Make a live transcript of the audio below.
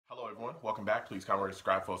everyone, welcome back. Please comment, rate,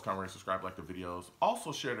 subscribe, folks. Comment, rate, subscribe, like the videos.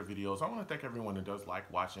 Also share the videos. I want to thank everyone that does like,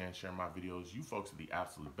 watch, and share my videos. You folks are the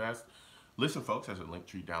absolute best. Listen, folks, has a link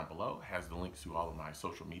tree down below. Has the links to all of my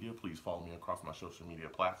social media. Please follow me across my social media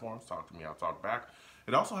platforms. Talk to me, I'll talk back.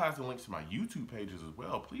 It also has the links to my YouTube pages as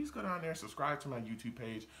well. Please go down there, subscribe to my YouTube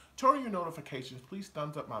page, turn on your notifications. Please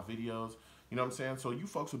thumbs up my videos. You know what I'm saying? So you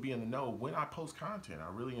folks will be in the know when I post content. I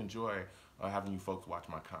really enjoy having you folks watch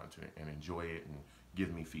my content and enjoy it and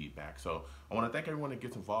give me feedback. So I want to thank everyone that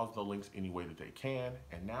gets involved with the links any way that they can.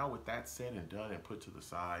 And now with that said and done and put to the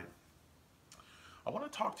side, I want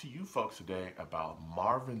to talk to you folks today about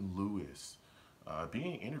Marvin Lewis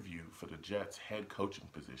being interviewed for the Jets head coaching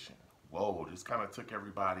position. Whoa, this kind of took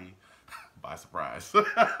everybody by surprise. You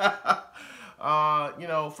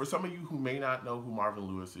know, for some of you who may not know who Marvin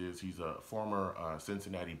Lewis is, he's a former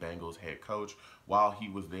Cincinnati Bengals head coach. While he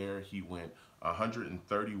was there, he went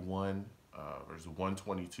 131 versus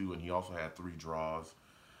 122, and he also had 3 draws.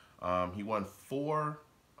 He won 4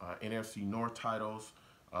 NFC North titles,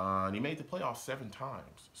 and he made the playoffs 7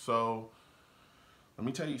 times. So let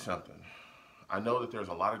me tell you something. I know that there's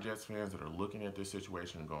a lot of Jets fans that are looking at this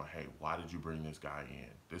situation and going, hey, why did you bring this guy in?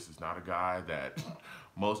 This is not a guy that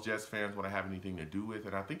most Jets fans want to have anything to do with.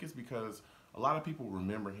 And I think it's because a lot of people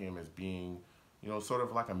remember him as being, you know, sort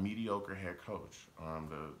of like a mediocre head coach.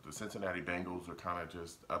 The Cincinnati Bengals are kind of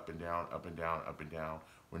just up and down, up and down, up and down.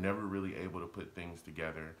 We're never really able to put things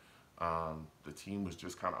together. The team was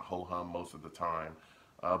just kind of ho-hum most of the time.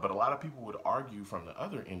 But a lot of people would argue from the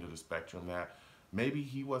other end of the spectrum that maybe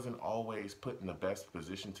he wasn't always put in the best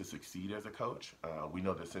position to succeed as a coach. We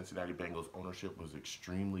know that Cincinnati Bengals ownership was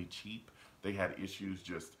extremely cheap. They had issues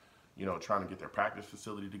just, you know, trying to get their practice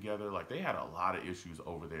facility together. Like, they had a lot of issues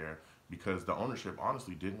over there because the ownership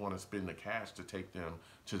honestly didn't want to spend the cash to take them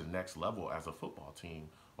to the next level as a football team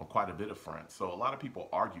on quite a bit of front. So a lot of people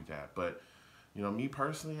argue that. But, you know, me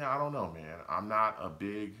personally, I don't know, man. I'm not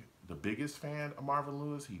the biggest fan of Marvin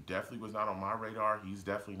Lewis. He definitely was not on my radar. He's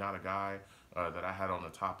definitely not a guy that I had on the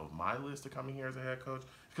top of my list to come in here as a head coach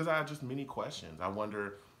because I had just many questions. I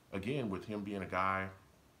wonder, again, with him being a guy,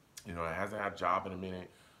 you know, that hasn't had a job in a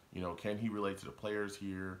minute, you know, can he relate to the players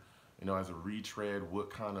here? You know, as a retread, what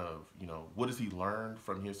kind of, you know, what has he learned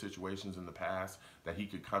from his situations in the past that he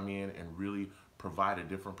could come in and really provide a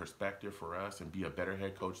different perspective for us and be a better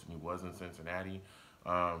head coach than he was in Cincinnati?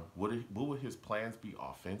 What would his plans be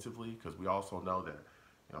offensively? Because we also know that,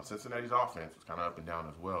 you know, Cincinnati's offense was kind of up and down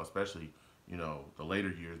as well, especially, you know, the later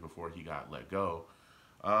years before he got let go.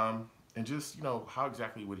 And just, you know, how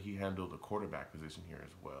exactly would he handle the quarterback position here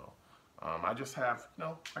as well? I just have, you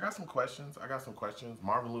know, I got some questions.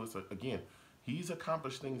 Marvin Lewis, again, he's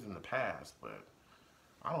accomplished things in the past, but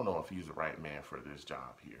I don't know if he's the right man for this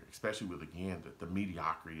job here, especially with, again, the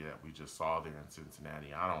mediocrity that we just saw there in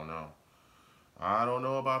Cincinnati. I don't know. I don't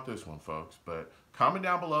know about this one, folks, but comment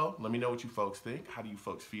down below. Let me know what you folks think. How do you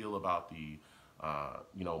folks feel about the,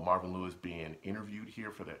 you know, Marvin Lewis being interviewed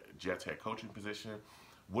here for the Jets head coaching position?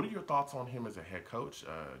 What are your thoughts on him as a head coach?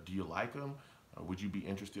 Do you like him? Would you be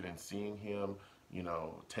interested in seeing him, you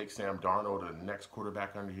know, take Sam Darnold, the next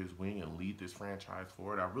quarterback under his wing, and lead this franchise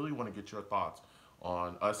forward? I really want to get your thoughts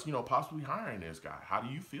on us, you know, possibly hiring this guy. How do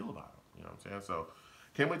you feel about him? You know what I'm saying? So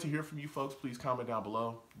can't wait to hear from you folks. Please comment down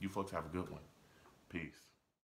below. You folks have a good one. Peace.